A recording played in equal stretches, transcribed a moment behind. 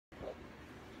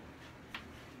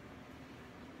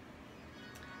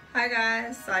Hi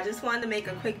guys, so I just wanted to make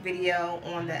a quick video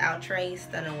on the Outre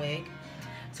Stunna wig.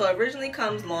 So it originally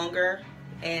comes longer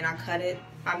and I cut it.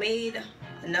 I made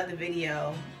another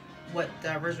video what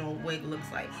the original wig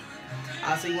looks like.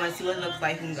 So you want to see what it looks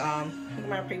like, and look at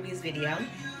my previous video.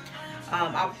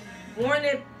 I've worn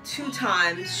it 2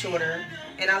 times shorter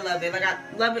and I love it. Like, I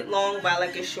love it long, but I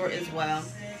like it short as well.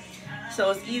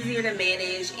 So it's easier to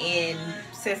manage, and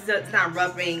since it's not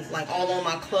rubbing like all on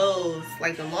my clothes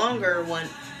like the longer one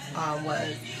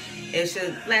was, it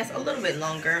should last a little bit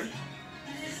longer.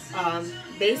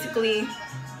 Basically,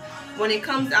 when it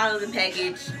comes out of the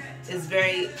package, it's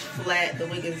very flat. The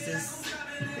wig is just,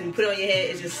 when you put it on your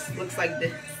head, it just looks like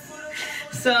this.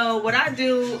 So what I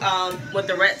do with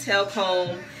the rat tail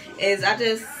comb is I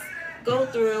just go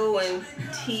through and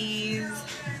tease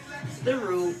the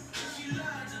root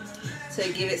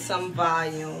to give it some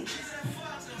volume.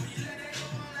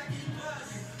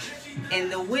 And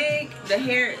the wig, the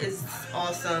hair is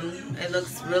awesome. It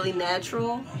looks really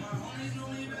natural.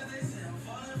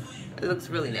 It looks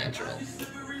really natural.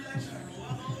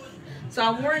 So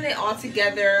I've worn it all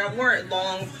together. I've worn it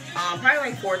long,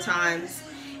 probably like 4 times,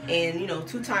 and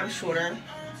 2 times shorter.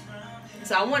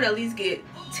 So I want to at least get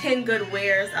 10 good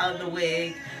wears out of the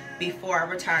wig before I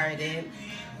retired it.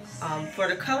 For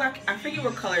the color, I forget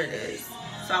what color it is,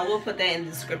 so I will put that in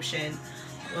the description,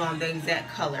 the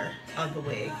exact color of the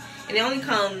wig. And it only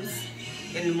comes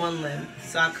in 1 length,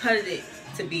 so I cut it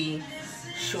to be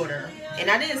shorter. And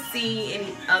I didn't see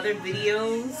any other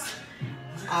videos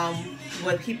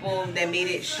with people that made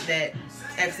it, that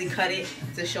actually cut it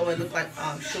to show it look like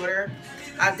shorter.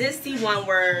 I did see one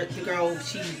where the girl,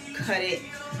 she cut it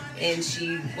and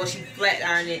she flat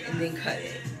ironed it and then cut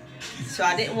it. So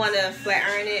I didn't want to flat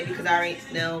iron it because I already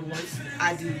know once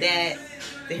I do that,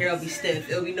 the hair will be stiff.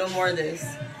 It'll be no more of this.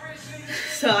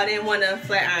 So I didn't want to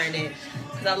flat iron it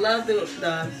because I love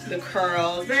the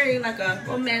curl. Very like a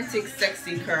romantic,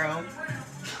 sexy curl.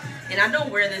 And I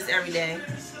don't wear this every day.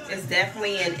 It's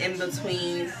definitely an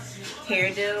in-between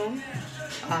hairdo.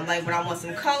 Like when I want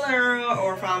some color,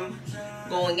 or if I'm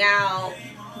going out,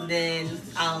 then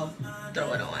I'll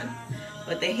throw it on.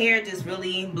 But the hair just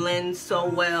really blends so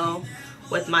well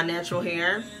with my natural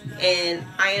hair. And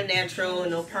I am natural,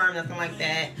 no perm, nothing like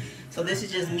that. So this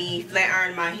is just me flat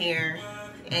ironing my hair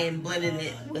and blending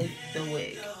it with the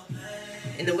wig.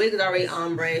 And the wig is already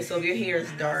ombre, so if your hair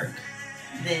is dark,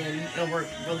 then it'll work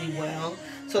really well.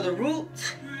 So the root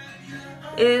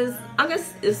is, I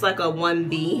guess it's like a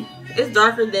 1B. It's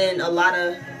darker than a lot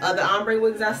of other ombre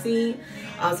wigs I see.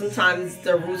 Sometimes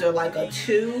the roots are like a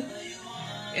 2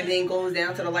 and then goes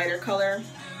down to the lighter color.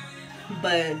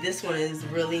 But this one is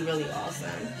really, really awesome.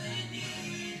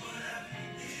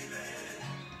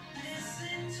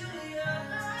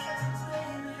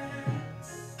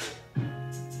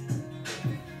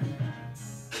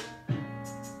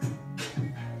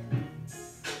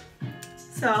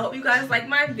 So I hope you guys like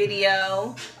my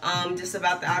video just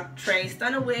about the Outre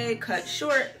Stunna wig cut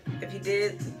short. If you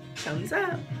did, thumbs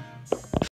up.